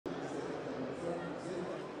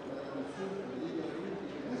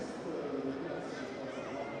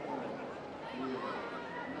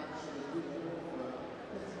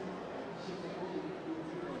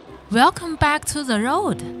Welcome back to the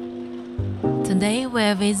road. Today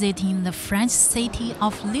we're visiting the French city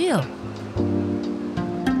of Lille.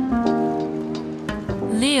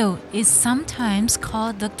 Lille is sometimes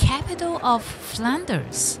called the capital of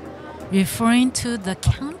Flanders, referring to the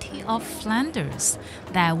county of Flanders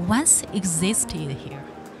that once existed here.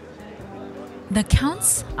 The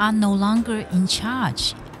counts are no longer in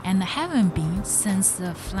charge and haven't been since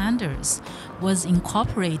the Flanders was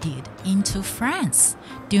incorporated into France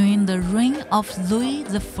during the reign of Louis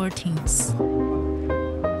XIV.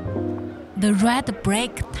 The red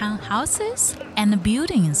brick townhouses and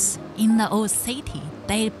buildings in the old city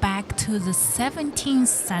date back to the 17th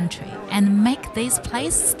century and make this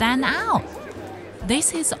place stand out.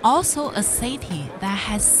 This is also a city that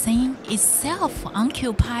has seen itself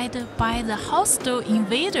occupied by the hostile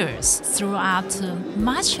invaders throughout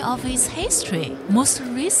much of its history, most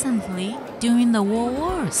recently during the World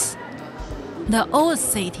Wars. The old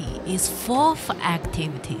city is full of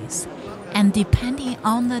activities, and depending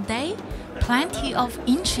on the day, plenty of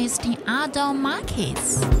interesting outdoor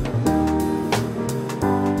markets.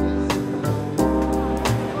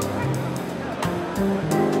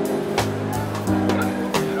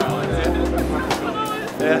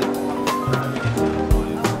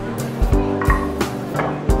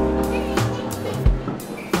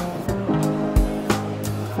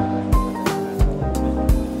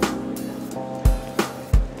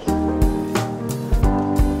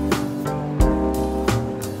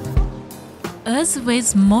 As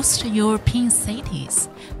with most European cities,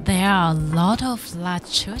 there are a lot of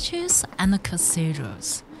large churches and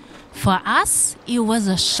cathedrals. For us, it was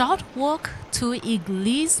a short walk to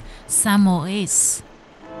Église Saint-Maurice.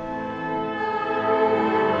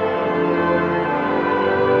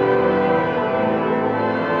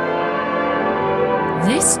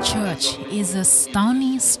 This church is a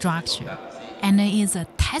stunning structure and is a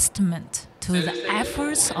testament to the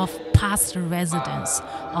efforts of past residents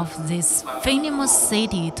of this famous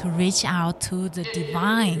city to reach out to the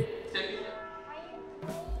divine.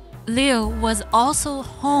 Lille was also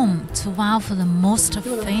home to one of the most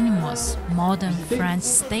famous modern French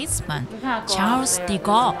statesmen, Charles de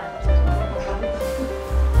Gaul.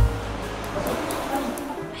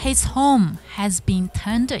 His home has been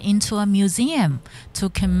turned into a museum to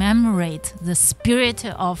commemorate the spirit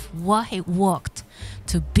of what he worked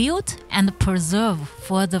to build and preserve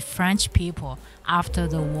for the French people after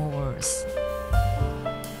the World Wars.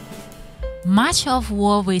 Much of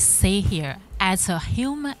what we see here adds a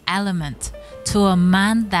human element to a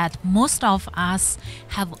man that most of us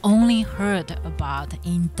have only heard about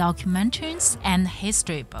in documentaries and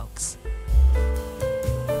history books.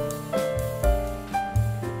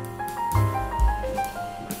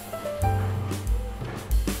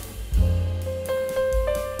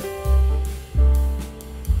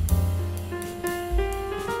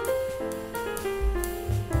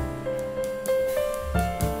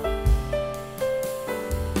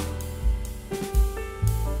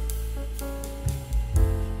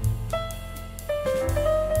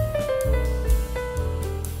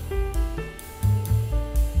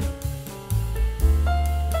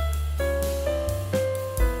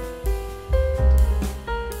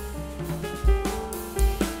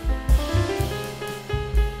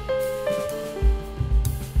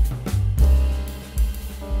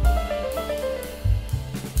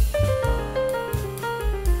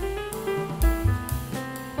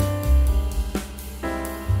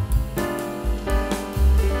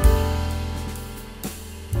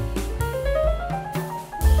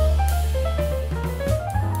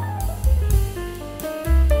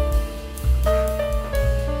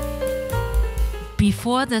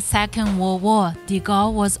 Before the Second World War, de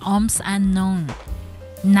Gaulle was almost unknown.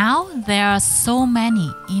 Now there are so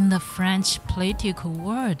many in the French political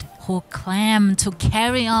world who claim to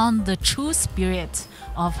carry on the true spirit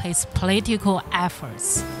of his political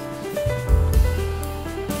efforts.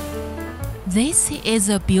 This is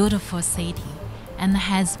a beautiful city and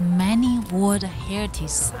has many World Heritage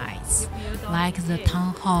sites, like the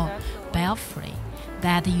town hall belfry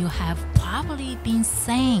that you have probably been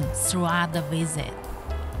seeing throughout the visit.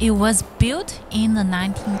 It was built in the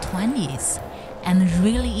 1920s and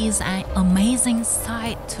really is an amazing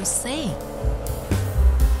sight to see.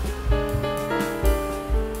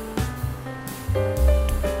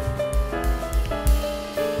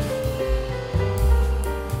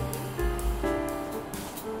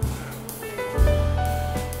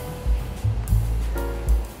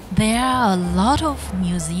 There are a lot of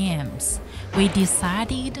museums. We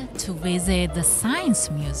decided to visit the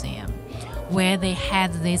Science Museum, where they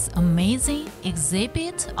had this amazing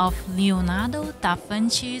exhibit of Leonardo da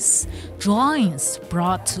Vinci's drawings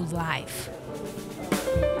brought to life.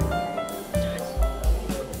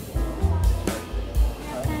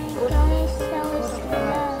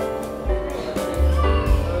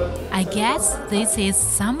 I guess this is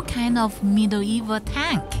some kind of medieval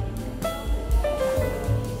tank.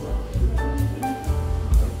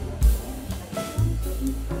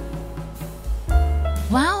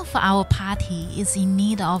 One of our party is in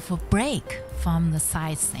need of a break from the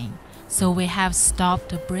sightseeing, so we have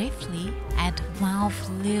stopped briefly at one of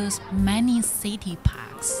Lille's many city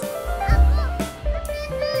parks.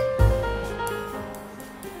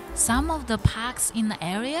 Some of the parks in the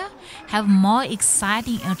area have more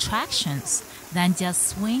exciting attractions than just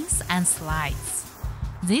swings and slides.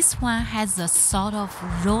 This one has a sort of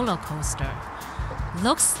roller coaster.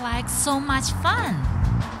 Looks like so much fun!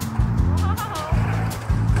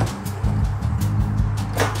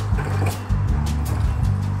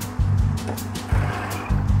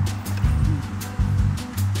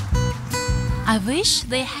 I wish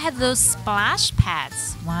they had those splash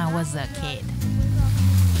pads when I was a kid.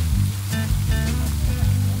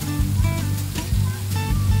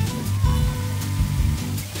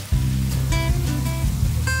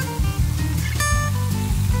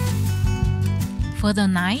 For the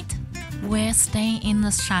night, we're staying in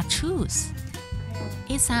the Chartreuse.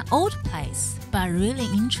 It's an old place, but really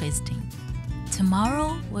interesting.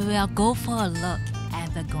 Tomorrow, we will go for a look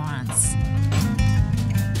at the grounds.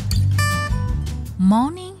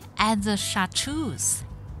 Morning at the Chartreuse,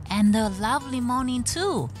 and a lovely morning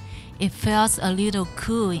too. It feels a little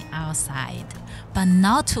cool outside, but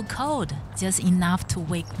not too cold, just enough to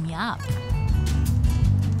wake me up.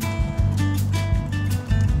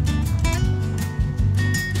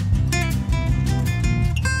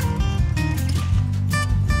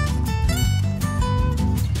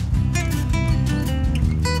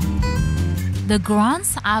 The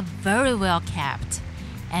grounds are very well kept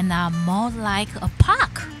and are more like a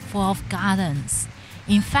park full of gardens.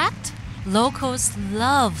 In fact, locals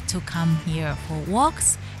love to come here for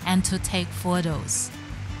walks and to take photos.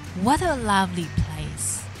 What a lovely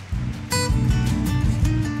place!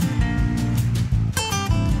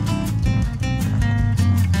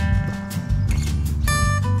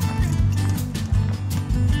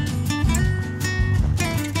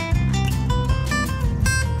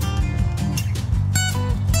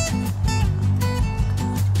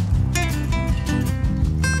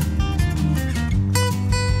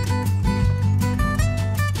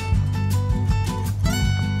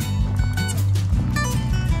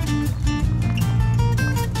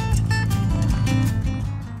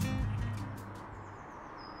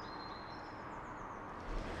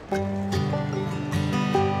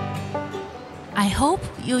 I hope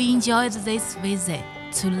you enjoyed this visit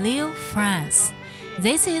to Lille, France.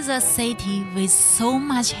 This is a city with so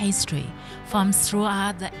much history from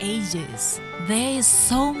throughout the ages. There is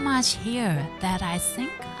so much here that I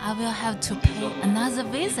think I will have to pay another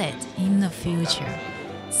visit in the future.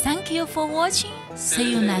 Thank you for watching.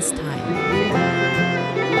 See you next time.